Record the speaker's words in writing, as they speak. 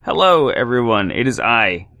Hello, everyone. It is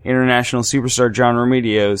I, International Superstar John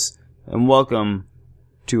Remedios, and welcome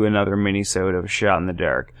to another Minisode of A Shot in the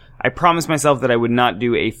Dark. I promised myself that I would not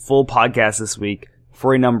do a full podcast this week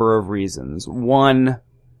for a number of reasons. 1,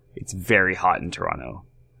 it's very hot in Toronto.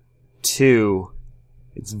 2,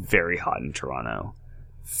 it's very hot in Toronto.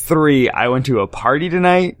 3, I went to a party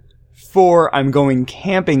tonight. 4, I'm going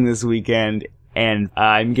camping this weekend, and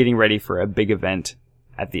I'm getting ready for a big event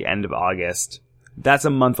at the end of August. That's a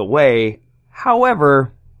month away.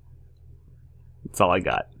 However, that's all I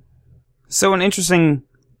got. So an interesting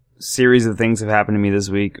series of things have happened to me this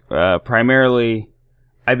week. Primarily,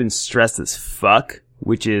 I've been stressed as fuck,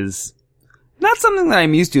 which is not something that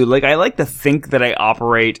I'm used to. Like, I like to think that I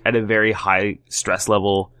operate at a very high stress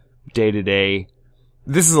level day to day.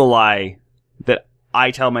 This is a lie that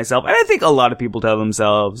I tell myself, and I think a lot of people tell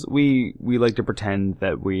themselves. We like to pretend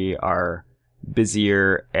that we are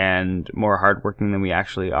busier and more hardworking than we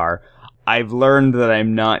actually are. I've learned that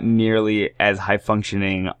I'm not nearly as high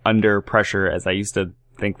functioning under pressure as I used to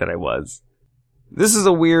think that I was. This is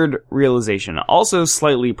a weird realization, also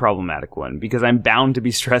slightly problematic one, because I'm bound to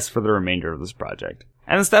be stressed for the remainder of this project.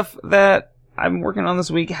 And the stuff that I'm working on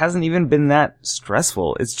this week hasn't even been that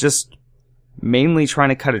stressful. It's just mainly trying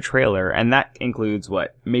to cut a trailer, and that includes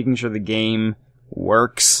making sure the game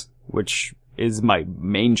works, which is my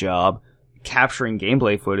main job, capturing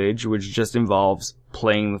gameplay footage, which just involves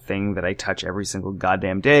playing the thing that I touch every single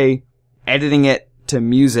goddamn day, editing it to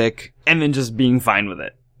music, and then just being fine with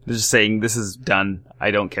it. Just saying, this is done, I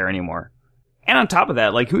don't care anymore. And on top of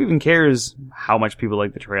that, who even cares how much people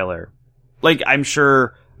like the trailer? I'm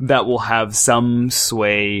sure that will have some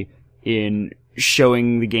sway in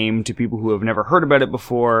showing the game to people who have never heard about it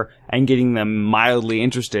before and getting them mildly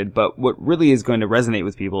interested, but what really is going to resonate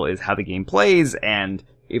with people is how the game plays and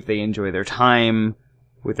if they enjoy their time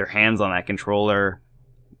with their hands on that controller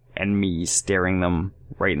and me staring them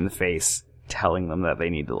right in the face, telling them that they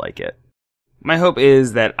need to like it. My hope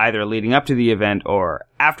is that either leading up to the event or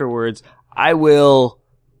afterwards, I will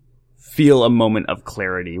feel a moment of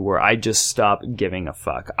clarity where I just stop giving a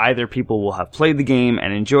fuck. Either people will have played the game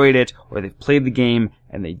and enjoyed it, or they've played the game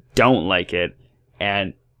and they don't like it,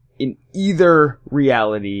 and in either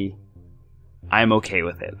reality, I'm okay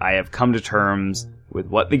with it. I have come to terms with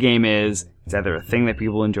what the game is. It's either a thing that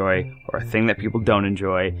people enjoy or a thing that people don't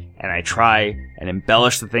enjoy, and I try and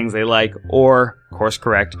embellish the things they like, or course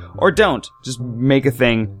correct, or don't. Just make a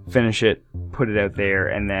thing, finish it, put it out there,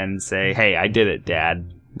 and then say, hey, I did it,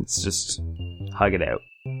 Dad. Let's just hug it out.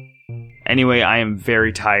 Anyway, I am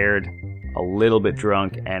very tired, a little bit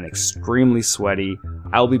drunk, and extremely sweaty.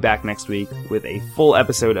 I'll be back next week with a full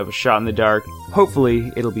episode of A Shot in the Dark.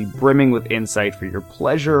 Hopefully, it'll be brimming with insight for your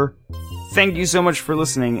pleasure. Thank you so much for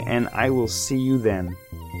listening, and I will see you then.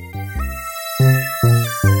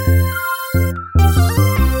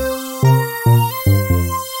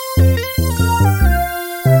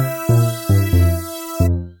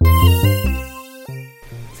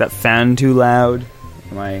 Is that fan too loud?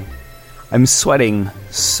 I'm sweating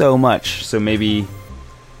so much, so maybe...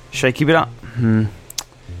 Should I keep it on?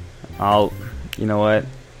 You know what?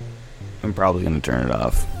 I'm probably gonna turn it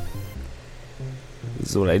off.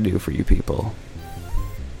 This is what I do for you people.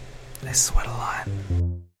 I sweat a lot.